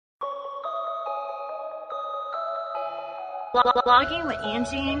Vlogging with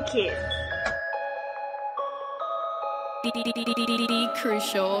AngieNKidz.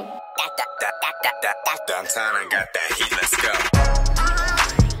 Crucial. Downtown and got that heat, let's go.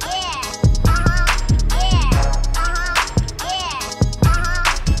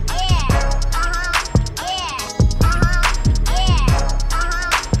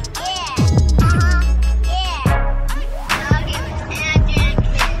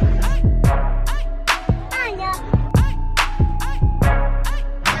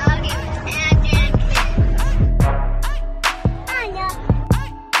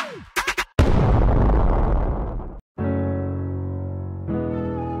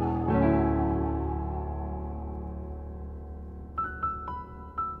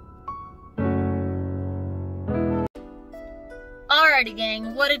 Alrighty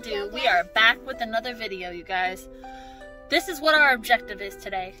gang, what it do? We are back with another video, you guys. This is what our objective is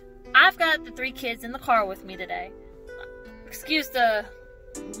today. I've got the 3 kids in the car with me today. Excuse the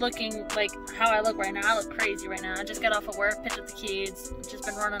looking, like how I look right now. I look crazy right now. I just got off of work, picked up the kids, just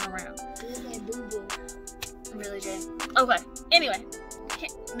been running around. Really, Jay? Okay, anyway,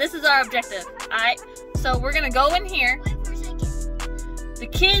 this is our objective, alright? So we're gonna go in here. Wait for a second. The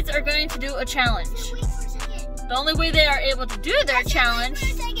kids are going to do a challenge. Wait for a second. The only way they are able to do their challenge,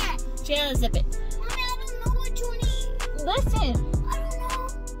 Wait for a second. Jana, zip it. Mommy, I don't know what you need. Listen, I don't know.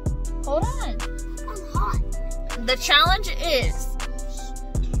 hold on. I'm hot. The challenge is,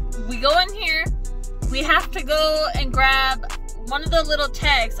 we go in here, we have to go and grab one of the little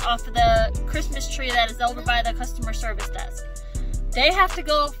tags off of the Christmas tree that is over by the customer service desk. They have to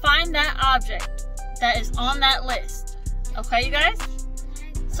go find that object that is on that list. Okay, you guys?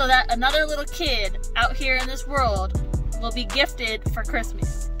 So that another little kid out here in this world will be gifted for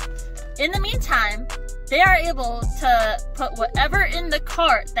Christmas. In the meantime, they are able to put whatever in the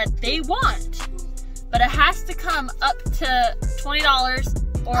cart that they want, but it has to come up to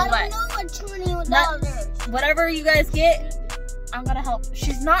 $20 or I less. don't know what $20. Whatever you guys get, I'm gonna help.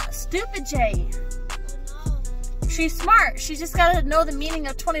 She's not stupid, Jay. She's smart. She just gotta know the meaning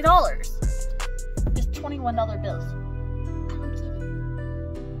of $20. It's $21 bills.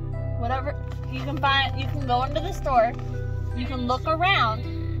 Whatever you can find, you can go into the store, you can look around,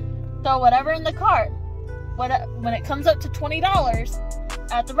 throw whatever in the cart. When it comes up to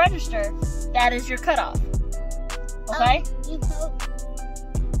 $20 at the register, that is your cutoff. Okay? You poke.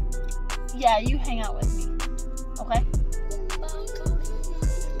 Yeah, you hang out with me. Okay?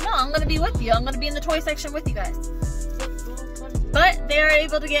 No, I'm gonna be with you. I'm gonna be in the toy section with you guys. But they are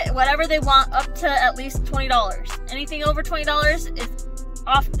able to get whatever they want up to at least $20. Anything over $20 is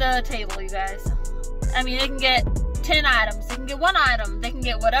off the table, you guys. I mean, they can get 10 items, they can get 1 item, they can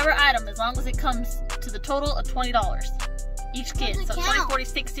get whatever item as long as it comes to the total of $20 each kid. So $20, $40,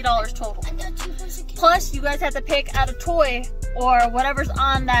 $60 total. I got you for security. Plus, you guys have to pick out a toy or whatever's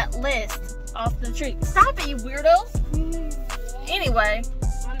on that list off the tree. Stop it, you weirdo. Anyway,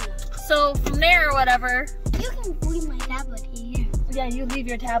 so from there or whatever. You can leave my tablet here. Yeah, you leave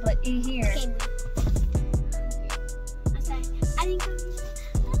your tablet in here. Okay. I think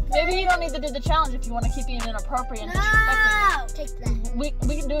Maybe you don't need to do the challenge if you want to keep being inappropriate and disrespecting. No! Take that. We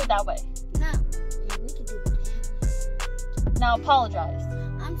can do it that way. No. Yeah, we can do that. Now apologize.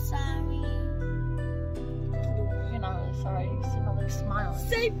 I'm sorry. You're not really sorry. You seem like you're smiling.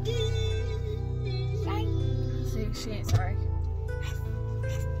 Safety! See, she ain't sorry.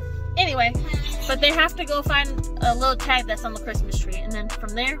 Anyway, but they have to go find a little tag that's on the Christmas tree, and then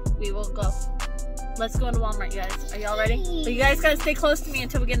from there we will go. Let's go into Walmart, you guys. Are y'all ready? But you guys gotta stay close to me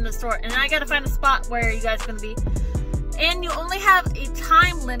until we get in the store, and I gotta find a spot where you guys are gonna be. And you only have a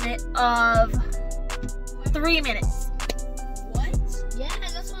time limit of 3 minutes. What? Yeah,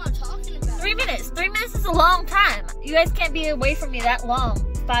 that's what I'm talking about. 3 minutes. 3 minutes is a long time. You guys can't be away from me that long.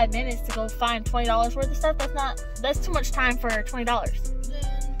 5 minutes to go find $20 worth of stuff. That's too much time for $20.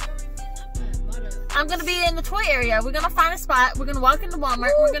 I'm gonna be in the toy area. We're gonna find a spot. We're gonna walk into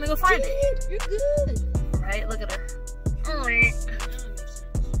Walmart. We're gonna go find it. You're good. Right? Look at her.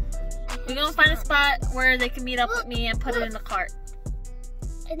 We're gonna find a spot where they can meet up with me and put it in the cart.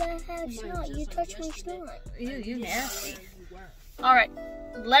 And I have snot. You touched my snot. You nasty. All right,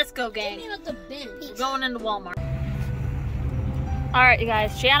 let's go, gang. We're going into Walmart. All right, you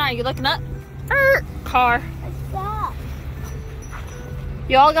guys. Shanna, are you looking up? Car. Stop.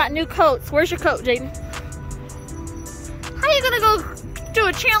 You all got new coats. Where's your coat, Jaden? How you gonna go do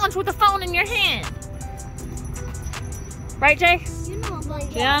a challenge with a phone in your hand? Right, Jay? You know I'm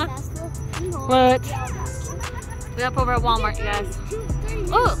like Yeah. You know What? We're up over at Walmart, you guys.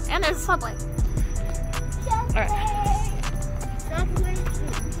 Oh, and there's a Subway. All right.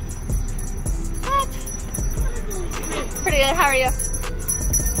 What? Pretty Jay, how are you?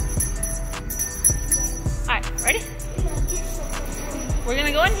 Alright, ready? We're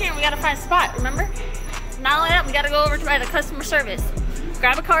gonna go in here and we gotta find a spot, remember? Not only that, we gotta go over to by the customer service.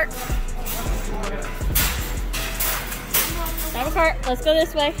 Grab a cart. Grab a cart. Let's go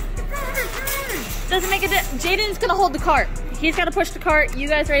this way. Doesn't make a difference. Jaden's gonna hold the cart. He's gotta push the cart. You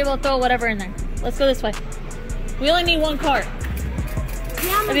guys are able to throw whatever in there. Let's go this way. We only need one cart.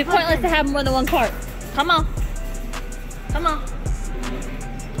 It'd be pointless to have more than one cart. Come on. Come on.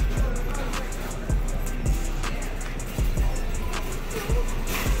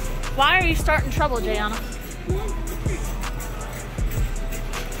 Why are you starting trouble, Jayana?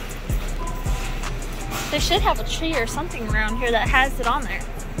 They should have a tree or something around here that has it on there.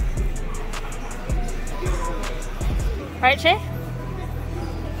 Right, Jay?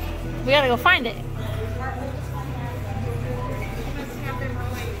 We gotta go find it.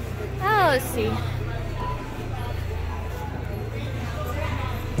 Oh, let's see.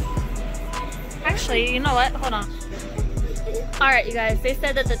 Actually, you know what? Hold on. Alright, you guys. They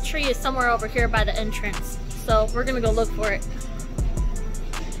said that the tree is somewhere over here by the entrance. So, we're gonna go look for it.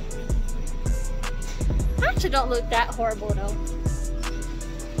 Actually, don't look that horrible, though.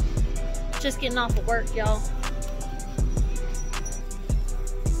 Just getting off of work, y'all.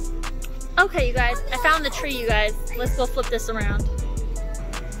 Okay, you guys. I found the tree, you guys. Let's go flip this around.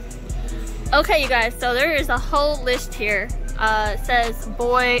 Okay, you guys. So, there is a whole list here. It says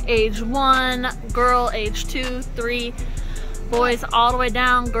boy age 1, girl age 2, 3, boys all the way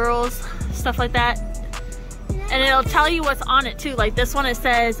down, girls, stuff like that. And it'll tell you what's on it too. Like this one, it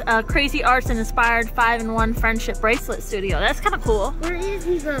says Crazy Arts and Inspired 5-in-1 Friendship Bracelet Studio. That's kind of cool. Where is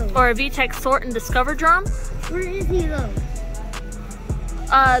he though? Or a VTech Sort and Discover Drum. Where is he though?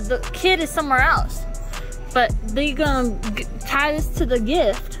 The kid is somewhere else. But they're gonna tie this to the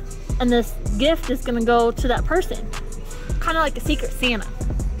gift, and this gift is gonna go to that person. Kind of like a secret Santa.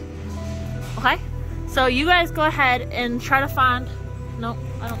 Okay? So you guys go ahead and try to find, nope,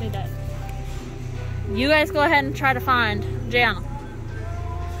 I don't need that. You guys go ahead and try to find Jayana.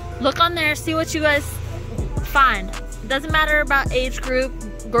 Look on there, see what you guys find. It doesn't matter about age group,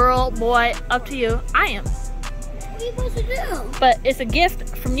 girl, boy, up to you. I am. What are you supposed to do? But it's a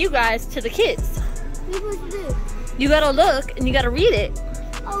gift from you guys to the kids. What are you supposed to do? You gotta look and you gotta read it.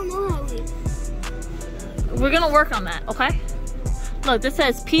 Oh no, We're gonna work on that, okay? Look, this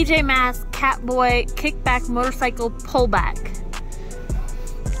says PJ Masks, Catboy, Kickback, Motorcycle, Pullback.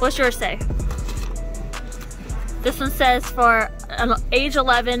 What's yours say? This one says for age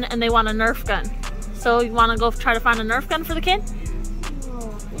 11 and they want a Nerf gun. So you wanna go try to find a Nerf gun for the kid?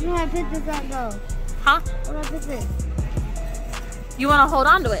 Where do I put this at though? Huh? Where do I put this? You wanna hold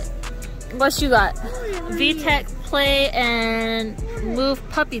on to it. What you got? Oh, VTech Play and Move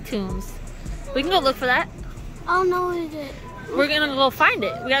Puppy Tunes. We can go look for that. Oh no, is it? We're gonna go find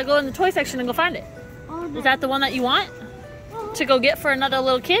it. We gotta go in the toy section and go find it. Oh, Is that the one that you want to go get for another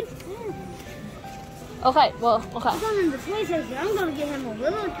little kid? Okay, well, okay. I'm going in the toy section. I'm gonna get him a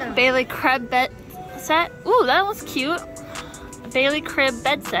little toy. Bailey crib bed set. Ooh, that looks cute. Bailey crib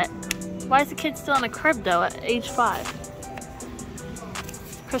bed set. Why is the kid still in a crib though at age 5?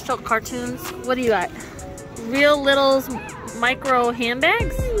 Crystal cartoons. What do you got? Real Littles micro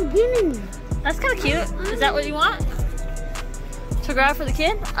handbags. That's kind of cute. Is that what you want to grab for the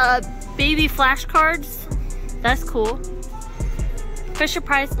kid? Baby flashcards. That's cool. Fisher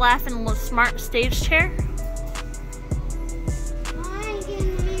Price Laughing Smart Stage Chair.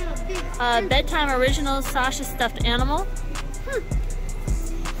 Bedtime Originals Sasha Stuffed Animal.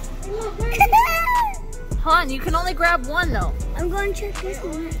 Hold on, you can only grab one though. I'm going to check this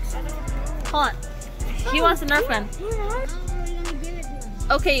one next. Hold on. He wants a Nerf gun.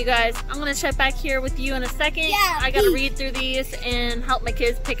 Okay, you guys, I'm gonna check back here with you in a second. Yeah, I gotta read through these and help my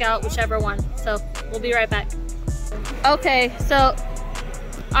kids pick out whichever one. So we'll be right back. Okay, so,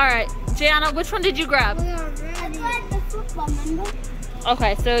 all right, Jayana, which one did you grab? I got the football, remember?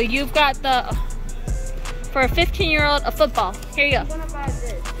 Okay, so you've got the, for a 15-year-old, a football. Here you go. I'm gonna buy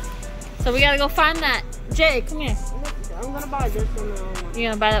this. So we gotta go find that. Jay, come here. I'm gonna buy this one. You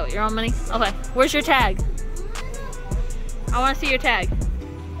gonna buy that with your own money? Okay, where's your tag? I wanna see your tag.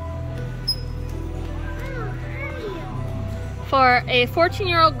 For a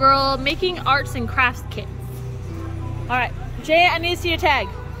 14-year-old girl making arts and crafts kits. All right, Jay, I need to see your tag.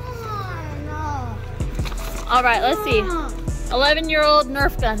 All right, let's see. 11-year-old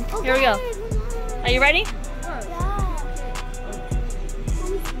Nerf gun. Here we go. Are you ready?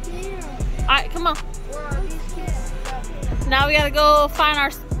 All right, come on. Now we gotta go find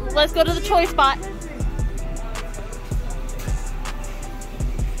our, let's go to the toy spot.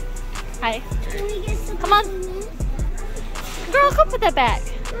 Hi. Can we get some Come on. Girl, go put that back.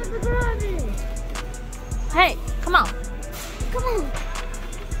 Hey, come on. Come on.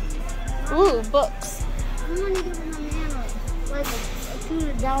 Ooh, books. I'm gonna give my man like $2 or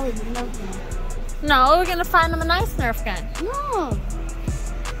nothing. No, we're gonna find him a nice Nerf gun. No.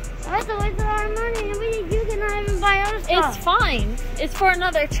 I have to waste a lot of money. And you cannot even buy other stuff. It's fine. It's for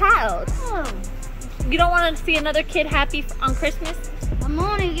another child. No. You don't want to see another kid happy on Christmas? I'm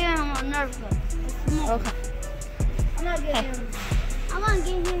only giving him a Nerf gun. It's small. Okay. I'm not giving him. I want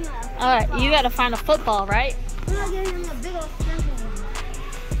to give him a. All right, you gotta find a football, right? I'm not giving him a big old circle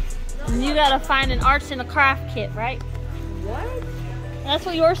one. And you gotta find an arts and a craft kit, right? What? That's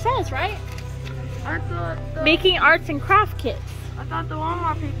what yours says, right? I thought Making arts and craft kits. the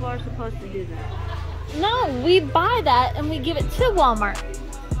Walmart people are supposed to do that. No, we buy that and we give it to Walmart.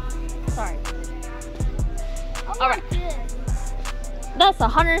 Sorry. All right. That's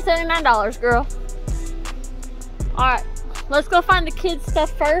 $179, girl. All right, let's go find the kids'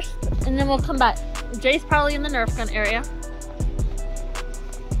 stuff first, and then we'll come back. Jay's probably in the Nerf gun area.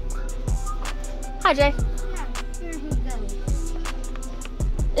 Hi, Jay. Yeah, here he goes.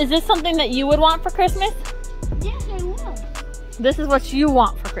 Is this something that you would want for Christmas? Yes, I will. This is what you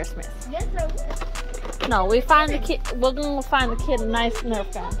want for Christmas. Yes, I will. No, we find the kid. We're gonna find the kid a nice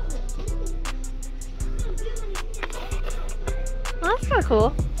Nerf gun. Oh, that's kind of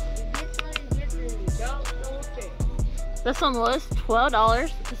cool. This one was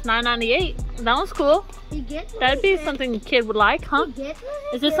 $12. It's $9.98. That one's cool. That'd be something a kid would like, huh?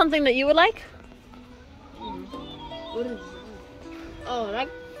 Is this something that you would like? What is it? Oh, that.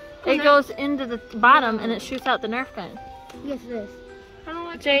 It goes into the bottom and it shoots out the Nerf gun. Yes, it is. I don't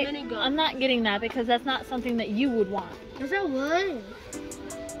like Jay, the minigun. I'm not getting that because that's not something that you would want. Yes, I would.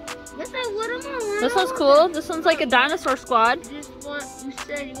 Yes, I would. I'm gonna This one's cool. This one's like a dinosaur squad Just what you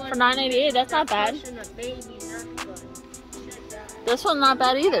said you for wanted. $9.88. That's not bad. A baby Nerf gun. Shit, that. This one's not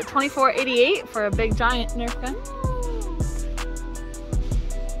bad either. $24.88 for a big giant Nerf gun.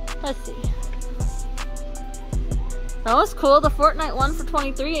 Let's see. That was cool. The Fortnite one for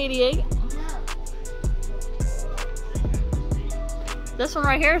 $23.88. This one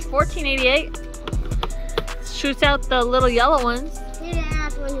right here is $14.88. Shoots out the little yellow ones. He didn't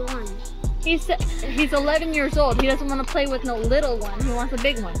ask what he wanted. He's 11 years old. He doesn't want to play with no little one. He wants a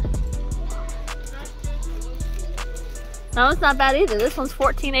big one. That one's not bad either. This one's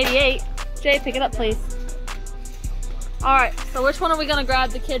 $14.88. Jay, pick it up, please. All right. So which one are we gonna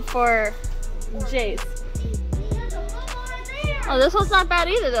grab the kid for? Jay's. Oh, this one's not bad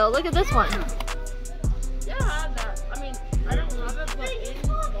either, though. Look at this one. Yeah, I have that. I mean, I don't have it, but Aiden's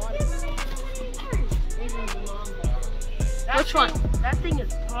bought it. Aiden's mom bought it. Which one? That thing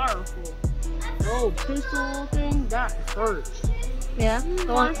is powerful. Oh, pistol thing, that hurts. Yeah.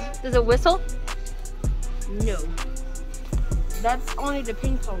 The one. Does it whistle? No. That's only the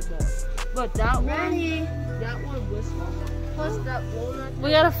ping pong ball. But that one whistles. Plus that walnut.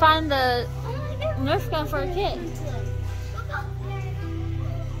 We gotta find the Nerf gun for a kid.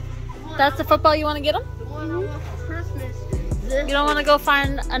 That's the football you want to get him? The one I want for Christmas. You don't want to go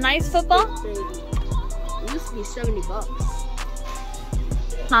find a nice football? Baby. It used to be $70.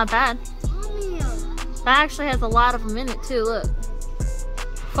 Not bad. That actually has a lot of them in it too. Look,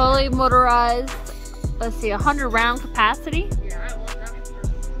 fully motorized. Let's see, 100 round capacity. Yeah, I want that for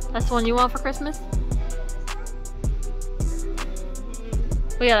Christmas. That's the one you want for Christmas?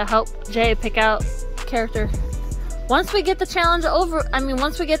 We gotta help Jay pick out character. Once we get the challenge over,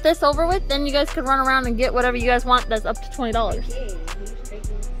 once we get this over with, then you guys could run around and get whatever you guys want that's up to $20.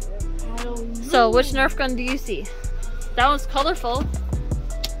 So which Nerf gun do you see? That one's colorful.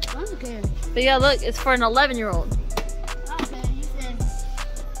 Okay. But yeah, look, it's for an 11-year-old. Okay, you said. It's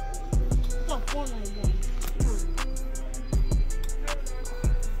a Fortnite one.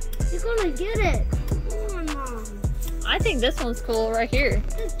 You're gonna get it. Come on, Mom. I think this one's cool right here.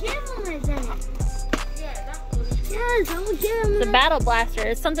 Just give him it then. Yes, I'm gonna give him The Battle Blaster.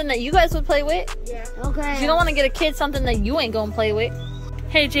 It's something that you guys would play with. Yeah. Okay. You don't want to get a kid something that you ain't gonna play with.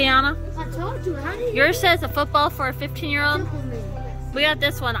 Hey, Gianna. I told you. How do you Yours says a football for a 15-year-old. tickle me? We got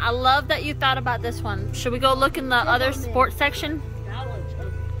this one. I love that you thought about this one. Should we go look in the other sports section?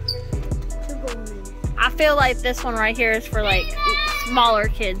 Tickle me. I feel like this one right here is for like smaller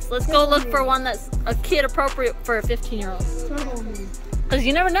kids. Let's go look for one that's a kid appropriate for a 15-year-old. Tickle me. Because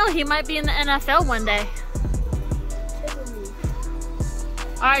you never know, he might be in the NFL one day. Tickle me.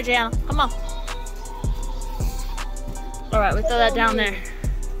 All right, Gianna, come on. All right, we throw that down there.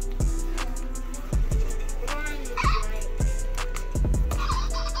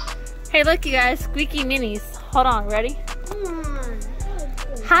 Hey, look, you guys, squeaky minis. Hold on, ready? Come on.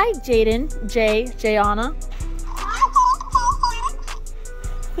 Hi, Jaden, Gianna.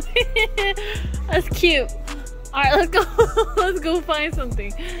 That's cute. All right, let's go. Let's go find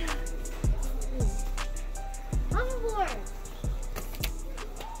something. Hoverboard.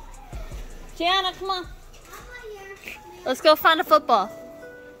 Gianna, come on. Let's go find a football.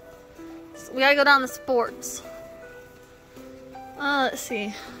 We gotta go down to sports. Let's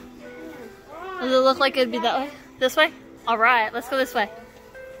see. Does it look like it'd be that way? This way? All right, let's go this way.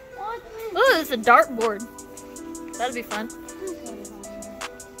 Ooh, it's a dartboard. That'd be fun.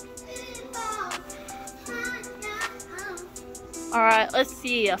 All right, let's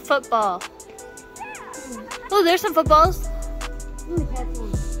see, a football. Oh, there's some footballs.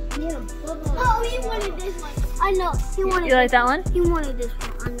 Oh, he wanted this one. I know. He wanted. You like that one? He wanted this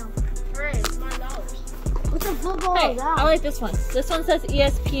one. I know. It's $9. What's a football? Hey, about? I like this one. This one says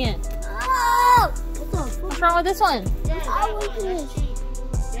ESPN. Oh! What's wrong with this one? I like this.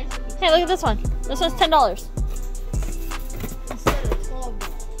 Hey, look at this one. This one's $10. Instead of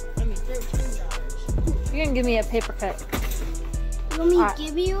 $12. I mean $13. You're gonna give me a paper cut. You want me Alright. to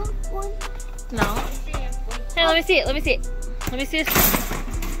give you one? No. Hey, let me see it. Let me see it. Let me see this.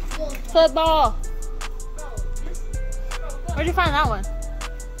 Football. Where'd you find that one?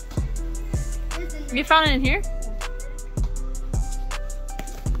 You found it in here?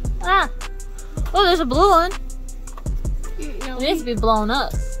 Ah. Oh, there's a blue one. It needs to be blown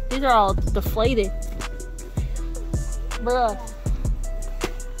up. These are all deflated. Bruh.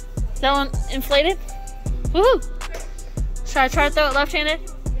 Is that one inflated? Woohoo! Should I try to throw it left-handed?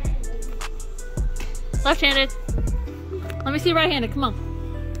 Left-handed. Let me see right-handed. Come on.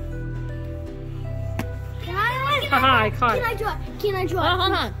 Can I? Haha, I caught it. Can I try? Can I try?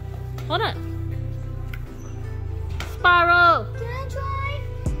 Hold on. Hold on. Spiral. Can I try?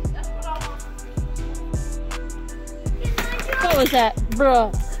 That's what I want. Can I try? What was that?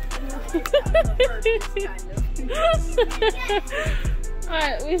 Bruh.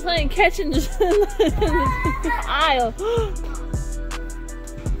 Alright, we playing catch in the aisle.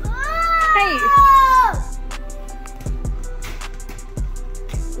 Hey.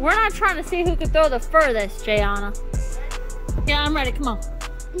 We're not trying to see who can throw the furthest, Jayana. Yeah, I'm ready. Come on.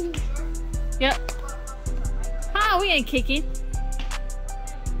 Yep. Ah, we ain't kicking.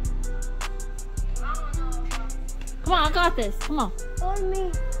 Come on, I got this. Come on. On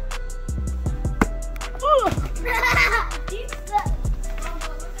me.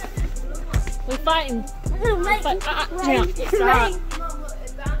 We're fighting.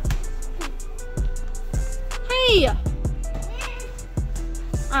 Hey!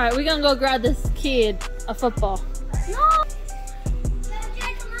 Alright, we're gonna go grab this kid a football. No.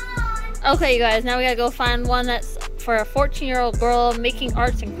 Okay, you guys, now we gotta go find one that's for a 14-year-old girl making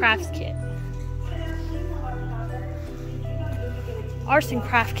arts and crafts kit. Arts and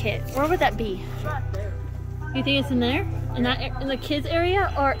craft kit. Where would that be? You think it's in there? In the kids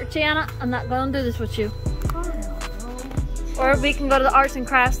area? Or Jana, I'm not going to do this with you. Or we can go to the arts and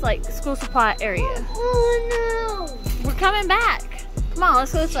crafts like school supply area. Oh no! We're coming back. Come on,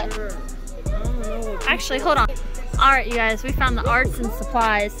 let's go this way. Actually, hold on. Alright, you guys, we found the arts and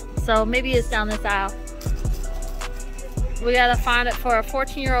supplies. So maybe it's down this aisle. We gotta find it for a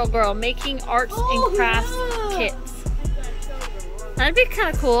 14-year-old girl making arts and crafts kits. That'd be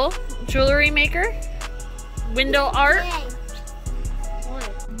kind of cool. Jewelry maker. Window art.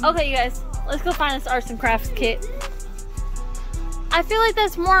 Okay, you guys, let's go find this arts and crafts kit. I feel like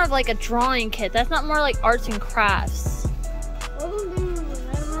that's more of like a drawing kit. That's not more like arts and crafts.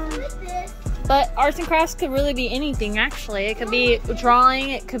 But arts and crafts could really be anything, actually. It could be drawing.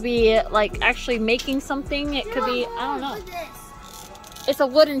 It could be like actually making something. It could be, I don't know. It's a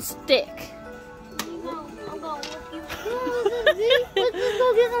wooden stick.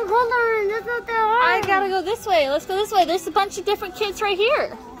 I gotta go this way. Let's go this way. There's a bunch of different kits right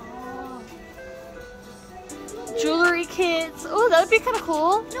here. Jewelry kits. Oh, that would be kind of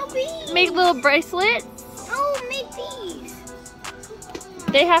cool. No bees. Make little bracelets. Oh, make bees.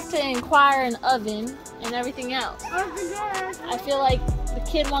 They have to inquire an oven and everything else. I feel like the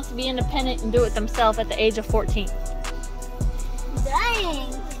kid wants to be independent and do it themselves at the age of 14.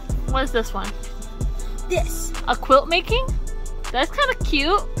 Dang. What is this one? This. A quilt making? That's kind of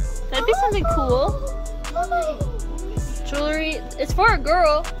cute. That'd be something cool. Jewelry. It's for a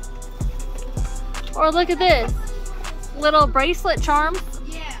girl. Or look at this. Little bracelet charms.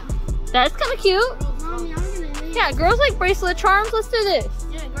 Yeah. That's kind of cute. Mommy, I'm gonna need. Yeah, girls like bracelet charms. Let's do this.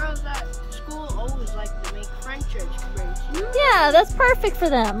 Yeah, girls at school always like to make friendship bracelets. Yeah, that's perfect for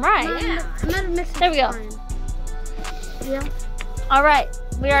them, right? Yeah. There we go. Yeah. All right,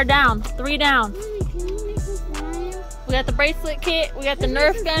 we are down. 3 down. We got the bracelet kit, we got the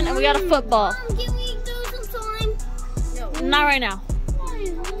Nerf gun, and we got a football. Can we do some time? Not right now.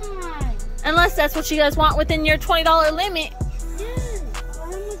 Unless that's what you guys want within your $20 limit. Yeah.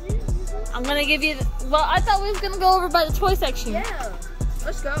 I'm gonna give you, well, I thought we was gonna go over by the toy section. Yeah.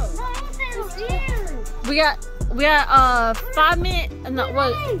 Let's go. We got 5 minutes, no,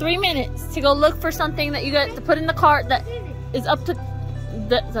 what, 3 minutes to go look for something that you got to put in the cart that is up to,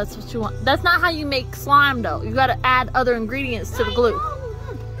 that's what you want. That's not how you make slime though. You gotta add other ingredients to the glue.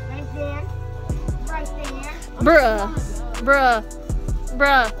 Right there. Right there. Bruh.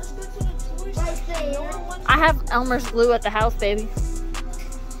 Right there. I have Elmer's glue at the house, baby.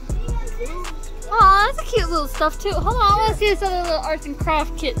 Oh, that's a cute little stuff too. Hold on, I want to see this other little arts and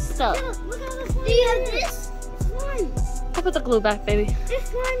craft kit stuff. Look at this. Do you have this? Slime. I'll put the glue back, baby. There's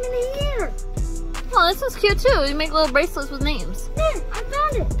slime in here. Oh, this one's cute too. You make little bracelets with names. There, I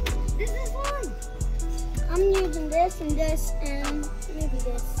found it. This is slime. I'm using this and this and maybe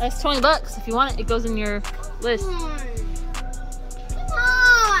this. That's $20 if you want it. It goes in your list. Come on.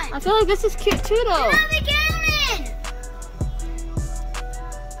 I feel like this is cute too though.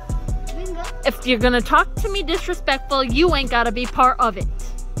 If you're gonna talk to me disrespectful, you ain't gotta be part of it.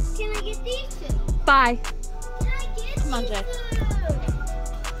 Can I get these two? Bye. Can I get Come on, these Jack. two?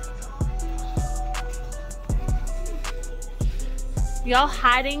 Y'all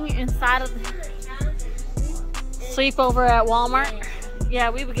hiding inside of the sleepover at Walmart?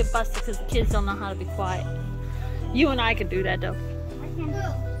 Yeah, we would get busted because the kids don't know how to be quiet. You and I could do that though.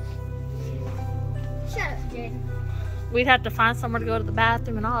 Shut up, Jay. We'd have to find somewhere to go to the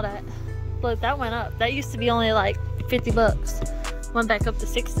bathroom and all that. Look, that went up. That used to be only like $50. Went back up to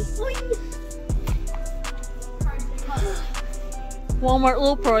 60. Walmart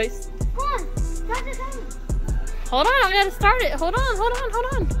low price. Come on, start the timer. Hold on, I gotta start it. Hold on.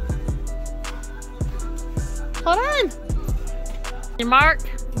 Hold on. Your mark,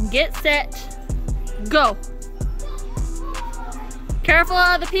 get set, go. Careful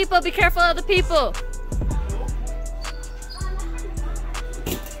of the people, be careful of the people.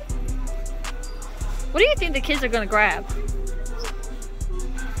 What do you think the kids are gonna grab?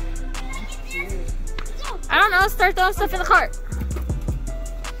 I don't know, start throwing stuff in the cart.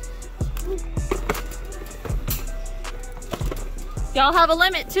 Y'all have a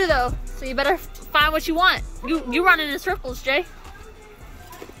limit too though, so you better find what you want. You running in circles, Jay.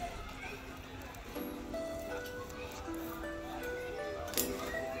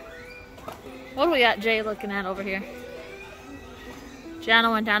 What do we got Jay looking at over here?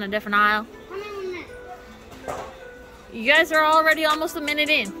 Jana went down a different aisle. You guys are already almost a minute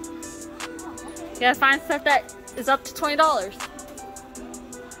in. You gotta find stuff that is up to $20.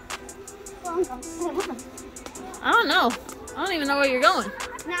 I don't know. I don't even know where you're going.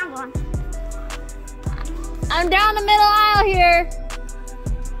 Now I'm going. I'm down the middle aisle here.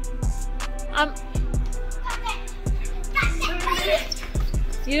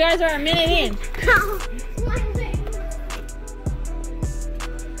 You guys are a minute in.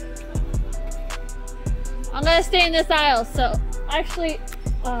 I'm gonna stay in this aisle, so actually,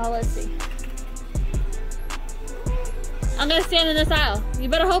 let's see. I'm gonna stand in this aisle. You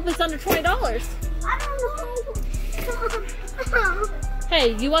better hope it's under $20. I don't know.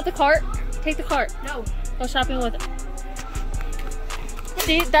 Hey, you want the cart? Take the cart. No. Go shopping with it.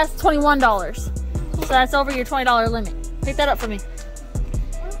 See, that's $21. So that's over your $20 limit. Pick that up for me.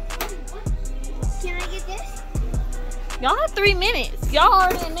 Can I get this? Y'all have 3 minutes. Y'all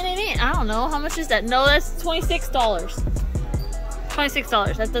already a minute in. I don't know. How much is that? No, that's $26.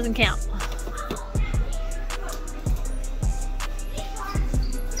 $26. That doesn't count.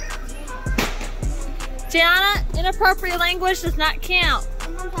 Gianna, inappropriate language does not count.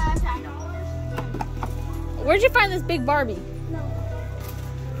 Where'd you find this big Barbie?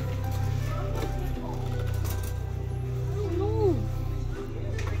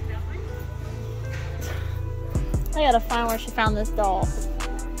 I gotta find where she found this doll.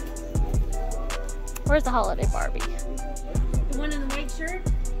 Where's the holiday Barbie? The one in the white shirt?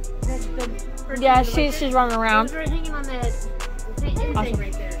 Yeah, she's running around. Those are hanging on the thing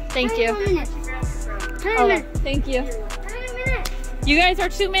right there. Thank you. Okay, thank you. You guys are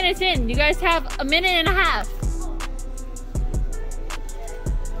 2 minutes in. You guys have a minute and a half.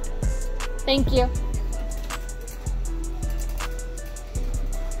 Thank you.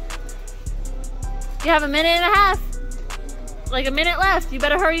 You have a minute and a half. Like a minute left. You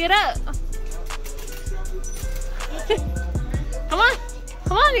better hurry it up. Come on.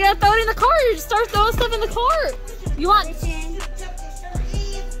 Come on, you gotta throw it in the cart. You just start throwing stuff in the cart. You want...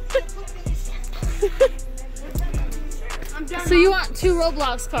 So you want 2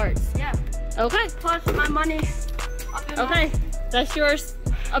 Roblox cards? Yeah. Okay. Plus my money. Okay. That's yours.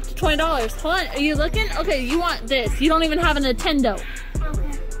 Up to $20. Hold on. Are you looking? Okay, you want this. You don't even have a Nintendo.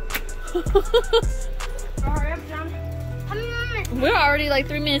 Okay. Hurry up, John. How many more minutes? We're already like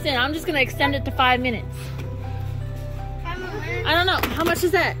 3 minutes in. I'm just gonna extend it to 5 minutes. 5 more minutes? I don't know. How much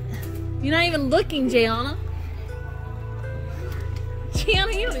is that? You're not even looking, Jayana.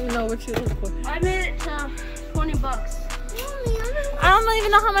 Jayana, you don't even know what you're looking for. I made it to 20 bucks. I don't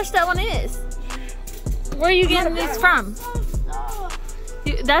even know how much that one is. Where are you getting these from?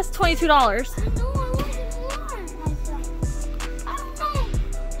 That's $22. No, I want more.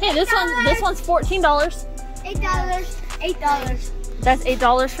 Hey, this one's $14. $8. $8. That's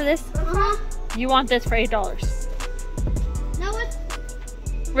 $8 for this? Uh-huh. You want this for $8? No, it's...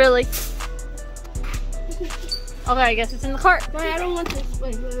 Really? Okay, I guess it's in the cart. Wait, I don't want this.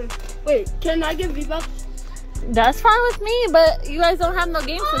 Wait. Can I get V-Bucks? That's fine with me, but you guys don't have no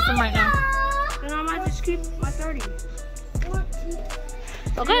game system right now. Then I might just keep my 30.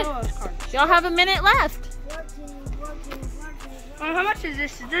 Okay. Y'all have a minute left. How much is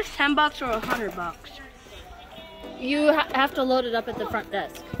this? Is this 10 bucks or 100 bucks? You have to load it up at the front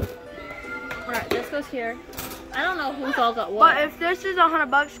desk. Alright, this goes here. I don't know who's all got what. But if this is 100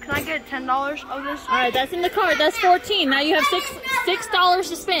 bucks, can I get $10 of this? Alright, that's in the cart. That's 14. Now you have $6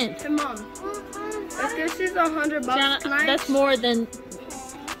 to spend. Hey, Mom. If this is 100 bucks, Jana, can I... that's more than...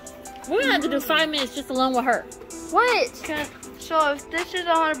 We're gonna have to do 5 minutes just alone with her. What? So if this is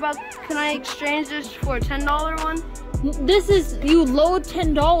 100 bucks, can I exchange this for a $10 one? This is, you load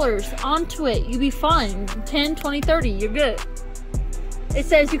 $10 onto it. You be fine. 10, 20, 30. You're good. It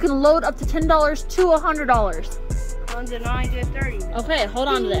says you can load up to $10 to $100. And then I get 30. Okay, hold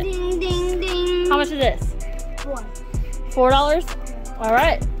on to that. Ding, ding, ding. How much is this? $4. $4? All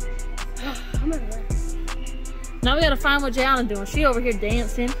right. I'm in there. Now we gotta find what Jayana's doing. She over here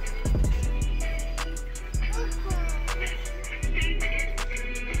dancing.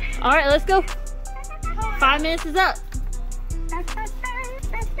 All right, let's go. 5 minutes is up.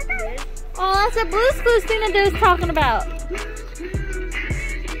 Oh, that's a Blue's Clues thing that they was talking about.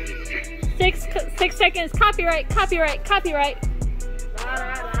 6 seconds. Copyright.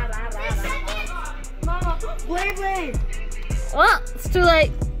 Mama, Blade. Well, it's too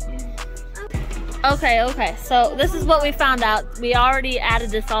late. Okay. So this is what we found out. We already added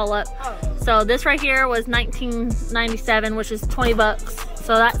this all up. So this right here was $19.97, which is 20 bucks.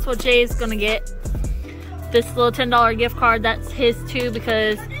 So that's what Jay's gonna get. This little $10 gift card, that's his too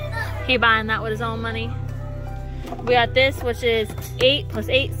because he buying that with his own money. We got this, which is 8 plus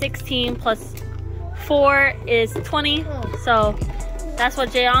 8, 16 plus 4 is 20. So that's what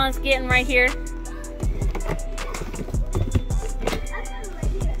Jayana's getting right here.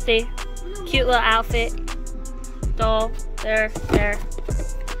 See? Cute little outfit. Doll. There.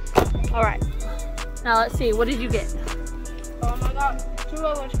 All right. Now let's see. What did you get? I got 2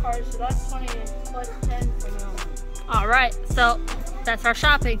 Roblox cards, so that's 20 plus 10 for my own. All right. So that's our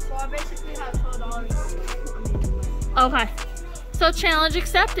shopping. So I basically have $12. Okay. So challenge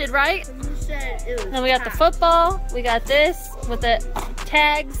accepted, right? You said it was. Then we got the football. We got this with the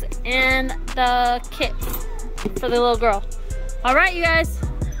tags and the kit for the little girl. All right, you guys.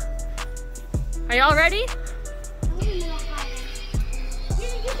 Are y'all ready?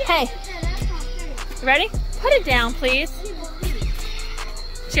 Hey, you ready? Put it down, please.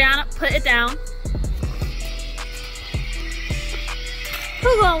 Gianna, put it down.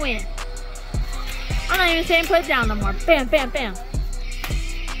 Who gonna win? I'm not even saying put it down no more. Bam.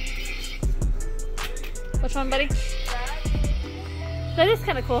 Which one, buddy? That is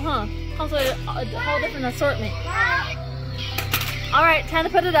kind of cool, huh? Comes with a whole different assortment. All right, time to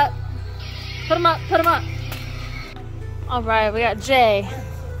put it up. Put them up. All right, we got Jay.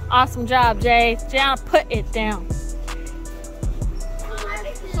 Awesome job, Jay. Jay, put it down.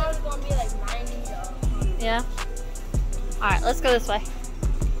 Yeah? All right, let's go this way.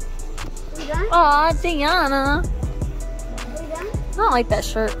 We done? Aw, Diana. We done? I don't like that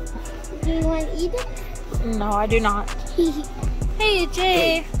shirt. Do you want to eat it? No, I do not. Hey,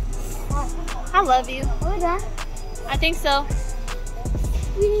 Jay. I love you. We're done. I think so.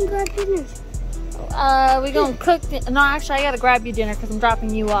 We didn't grab dinner. We gonna cook. No, actually, I gotta grab you dinner because I'm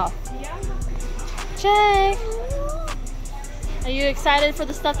dropping you off. Jay, are you excited for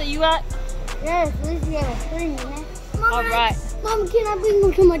the stuff that you got? Yes, at least we have a friend in there. All right. Mom, can I bring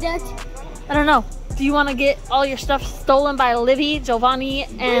them to my dad? I don't know. Do you want to get all your stuff stolen by Livy, Giovanni,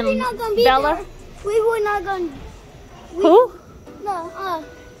 and We're not gonna be Bella? there. We were not going to. Who? No,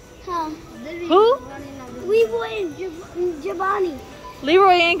 Who? we were in Giovanni.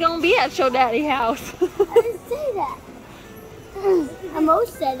 Leroy ain't gonna be at your daddy's house. I didn't say that. I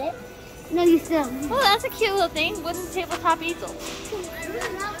most said it. No, you still. Oh, that's a cute little thing. Wooden tabletop easel.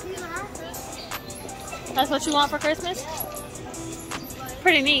 That's what you want for Christmas?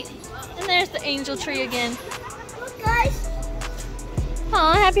 Pretty neat. And there's the angel tree again. Look, guys.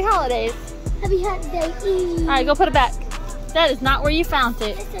 Aw, happy holidays. Happy holiday. Alright, go put it back. That is not where you found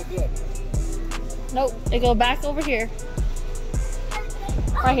it. Yes, I did. Nope, they go back over here.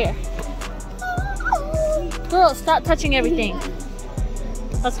 Right here. Girl, stop touching everything.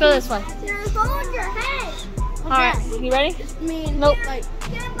 Let's go this way. Just hold your head. Alright, you ready? I mean, Nope. like,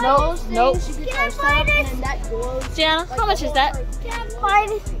 Nope, nope. Can I buy this? And that glows. Gianna, how much is that? Can I buy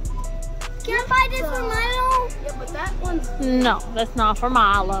this? Can I buy this for Milo? Yeah, but that one's, No, that's not for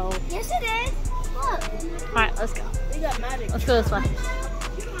Milo. Yes, it is. Look. Alright, let's go. they got magic. Let's go this way.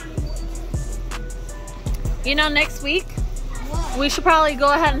 You know, next week, we should probably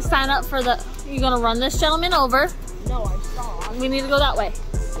go ahead and sign up for the... You're going to run this gentleman over. No, I saw. We need to go that way.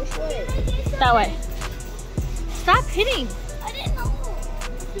 Which way? That way. Stop hitting. I didn't know.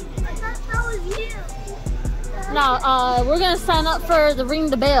 I thought that was you. No, we're going to sign up for the Ring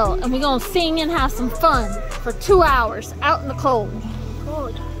the Bell. And we're going to sing and have some fun for 2 hours out in the cold.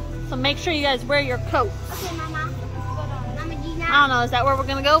 Cold. So make sure you guys wear your coats. Okay, Mama. Mama Gina. I don't know, is that where we're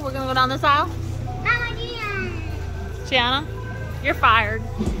going to go? We're going to go down this aisle? Mama Gina. Gianna, you're fired.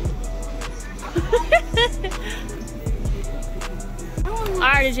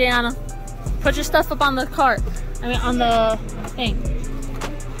 Alrighty, Gianna. Put your stuff up on the cart. I mean, on the thing.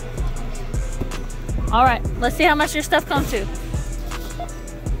 Alright, let's see how much your stuff comes to.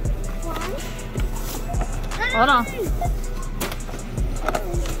 Hold on.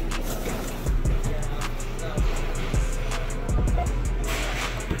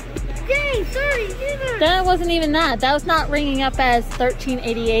 Dang, 30 either. That wasn't even that. That was not ringing up as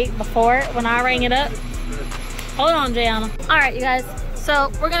 $13.88 before when I rang it up. Hold on, Gianna. Alright, you guys.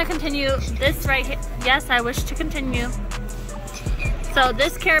 So we're going to continue this right here. Yes, I wish to continue. So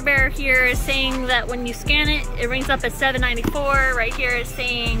this Care Bear here is saying that when you scan it, it rings up at $7.94. Right here is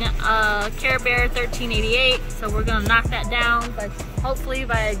saying Care Bear $13.88. So we're going to knock that down, but hopefully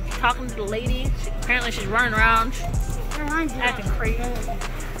by talking to the lady. Apparently she's running around, acting crazy.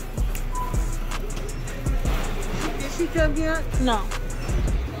 Did she come yet? No.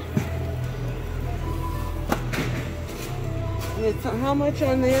 It's how much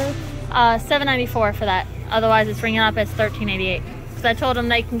on there? $7.94 for that. Otherwise, it's ringing up as $13.88. Because I told them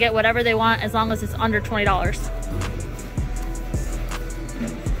they can get whatever they want as long as it's under $20.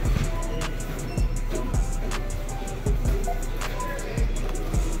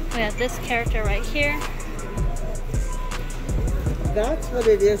 We have this character right here. That's what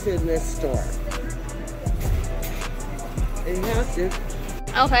it is in this store. You have to.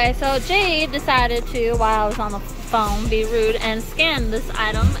 Okay, so Jade decided to, while I was on the phone, be rude and scan this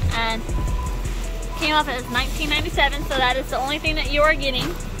item, and came up as $19.97. So that is the only thing that you are getting.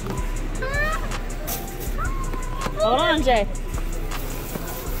 Hold on, Jay.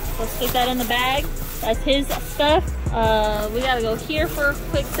 Let's stick that in the bag. That's his stuff. We gotta go here for a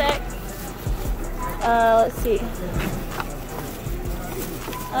quick sec. Let's see.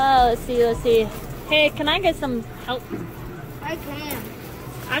 Let's see. Hey, can I get some help? I can.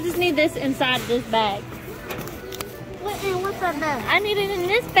 I just need this inside this bag. What's that bag? I need it in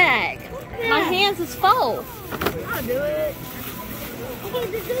this bag. Yeah. My hands is full. I'll do it.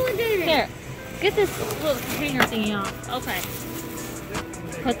 Okay, just do it. Here, get this little hanger thingy off. Okay.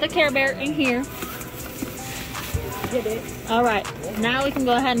 Put the Care Bear in here. Get it. All right. Now we can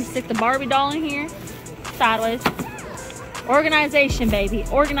go ahead and stick the Barbie doll in here. Sideways. Organization, baby.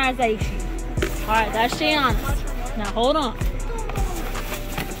 Organization. All right, that's Gianna. Now hold on.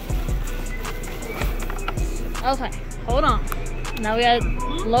 Okay, hold on. Now we gotta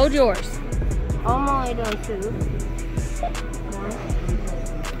load yours. I'm only doing 2.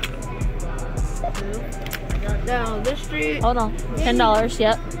 1, 2. Down this street. Hold on. $10.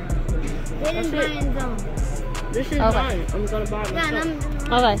 Yep. They didn't buy in zone. This is Okay. mine. I'm gonna buy it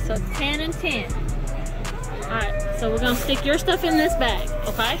myself. Okay, so 10 and 10. Alright, so we're gonna stick your stuff in this bag,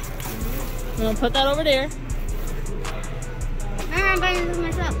 okay? We're gonna put that over there. I'm buying this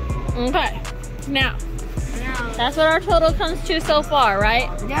myself. Okay. Now, Now. that's what our total comes to so far, right?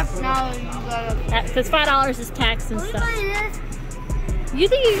 Yep. Now you gotta. Because $5 is tax and Are we stuff. buying this? You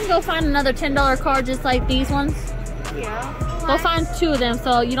think you can go find another $10 card just like these ones? Yeah. Go find 2 of them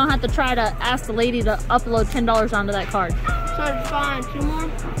so you don't have to try to ask the lady to upload $10 onto that card. So to find 2 more?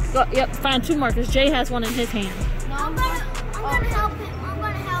 Go, yep, find 2 more because Jay has one in his hand. No, I'm gonna help him. I'm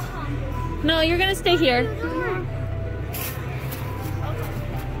gonna help him. No, you're gonna stay here.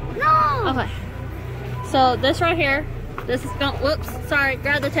 No. Okay. So this right here, this is going, whoops, sorry,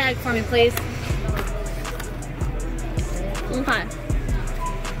 grab the tag for me, please. Okay.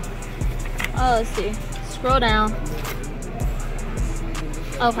 Oh, let's see. Scroll down.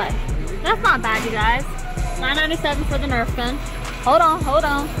 Okay. That's not bad, you guys. $9.97 for the Nerf gun. Hold on, hold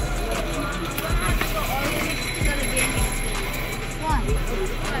on.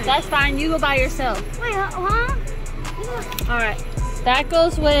 That's fine. You go by yourself. Wait, huh? Alright. That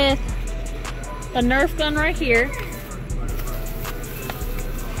goes with the Nerf gun right here.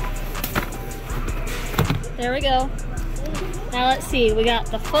 There we go. Now let's see. We got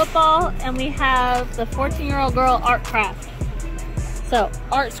the football and we have the 14-year-old girl art craft. So,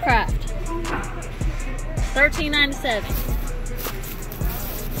 arts craft. $13.97.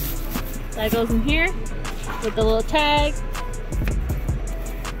 That goes in here with the little tag.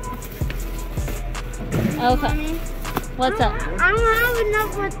 Okay. What's up? I don't have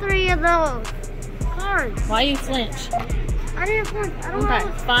enough for 3 of those cards. Why you flinch? I didn't flinch. I don't Okay,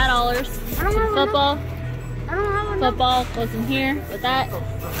 have. $5 I don't have football. I don't have enough. Football goes in here with that. I don't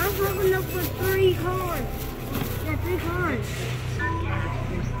have enough for 3 cards. Yeah, 3 cards.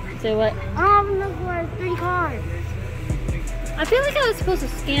 Say what? I don't have enough for 3 cards. I feel like I was supposed to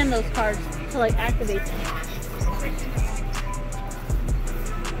scan those cards to like activate them.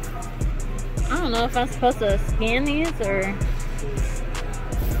 I don't know if I'm supposed to scan these or...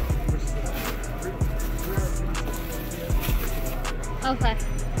 Okay.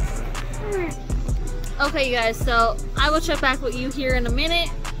 Okay, you guys, so I will check back with you here in a minute.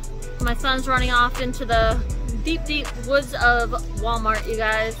 My son's running off into the deep, deep woods of Walmart, you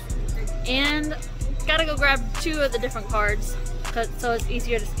guys. And gotta go grab 2 of the different cards so it's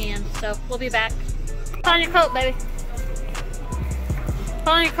easier to scan. So we'll be back. Put on your coat, baby. Put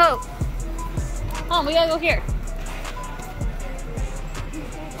on your coat. Come on, we gotta go here.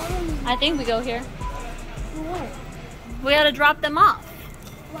 I think we go here. What? We gotta drop them off.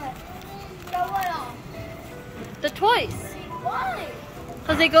 What? Throw what off? The toys. Why?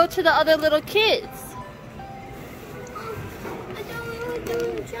 Because they go to the other little kids. I don't want to do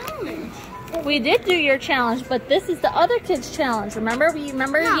the challenge. We did do your challenge, but this is the other kids' challenge. Remember?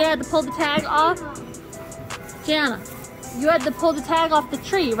 Remember No. you had to pull the tag off? Gianna, you had to pull the tag off the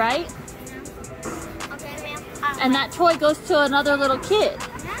tree, right? Okay, ma'am. And that toy goes to another little kid.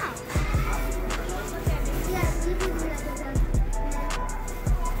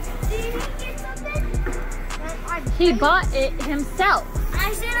 He bought it himself.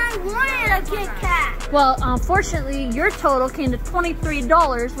 I said I wanted a Kit Kat. Well, unfortunately, your total came to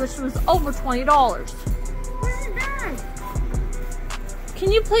 $23, which was over $20. Where's it done?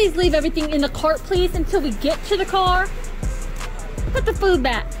 Can you please leave everything in the cart, please, until we get to the car? Put the food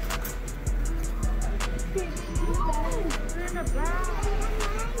back.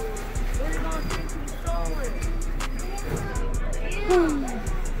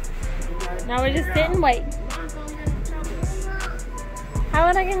 Now we just sit and wait. How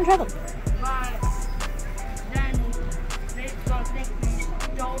would I get in trouble?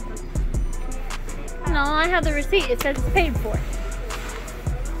 No, I have the receipt. It says it's paid for.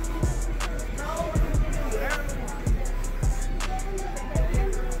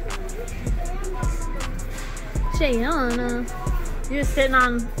 Gianna, you're just sitting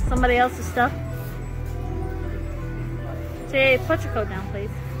on somebody else's stuff. Jay, put your coat down,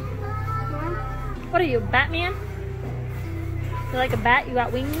 please. What are you, Batman? You like a bat? You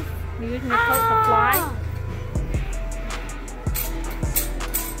got wings? You're using your coat to fly?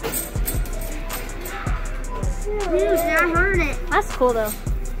 I heard it. That's cool though.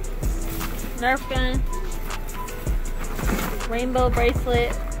 Nerf gun. Rainbow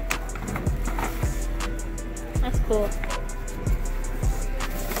bracelet. That's cool.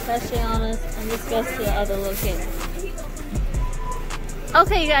 Especially on us. And this goes to the other little kid.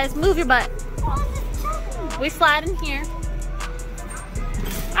 Okay, you guys, move your butt. We slide in here.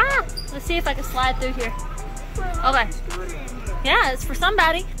 Ah! Let's see if I can slide through here. Okay. Yeah, it's for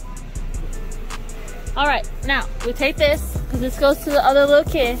somebody. Alright, now we take this, because this goes to the other little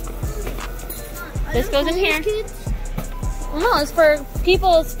kid. This goes in here. No, it's for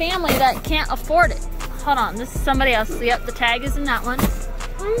people's family that can't afford it. Hold on, this is somebody else. Yep, the tag is in that one.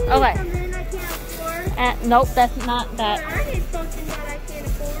 Okay. Nope, that's not that. I need something that I can't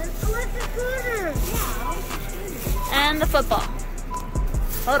afford. Oh, it's a scooter. And the football.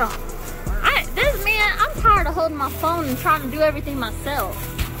 Hold on. I'm tired of holding my phone and trying to do everything myself.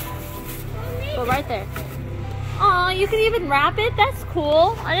 Go right there. Oh, you can even wrap it? That's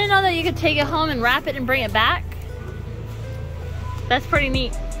cool. I didn't know that you could take it home and wrap it and bring it back. That's pretty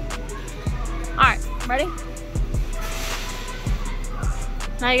neat. Alright, ready?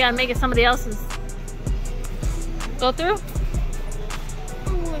 Now you gotta make it somebody else's. Go through.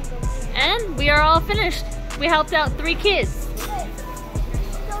 And we are all finished. We helped out 3 kids.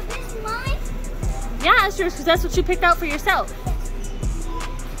 So this mine? Yeah, it's yours because that's what you picked out for yourself.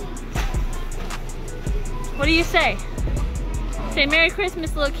 What do you say? Say Merry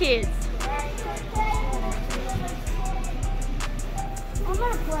Christmas, little kids. I'm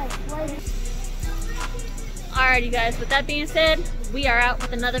gonna play. Alright, you guys, with that being said, we are out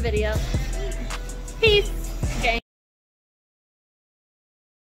with another video. Peace. Okay.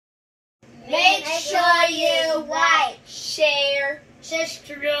 Make sure you like, share,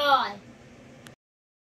 subscribe.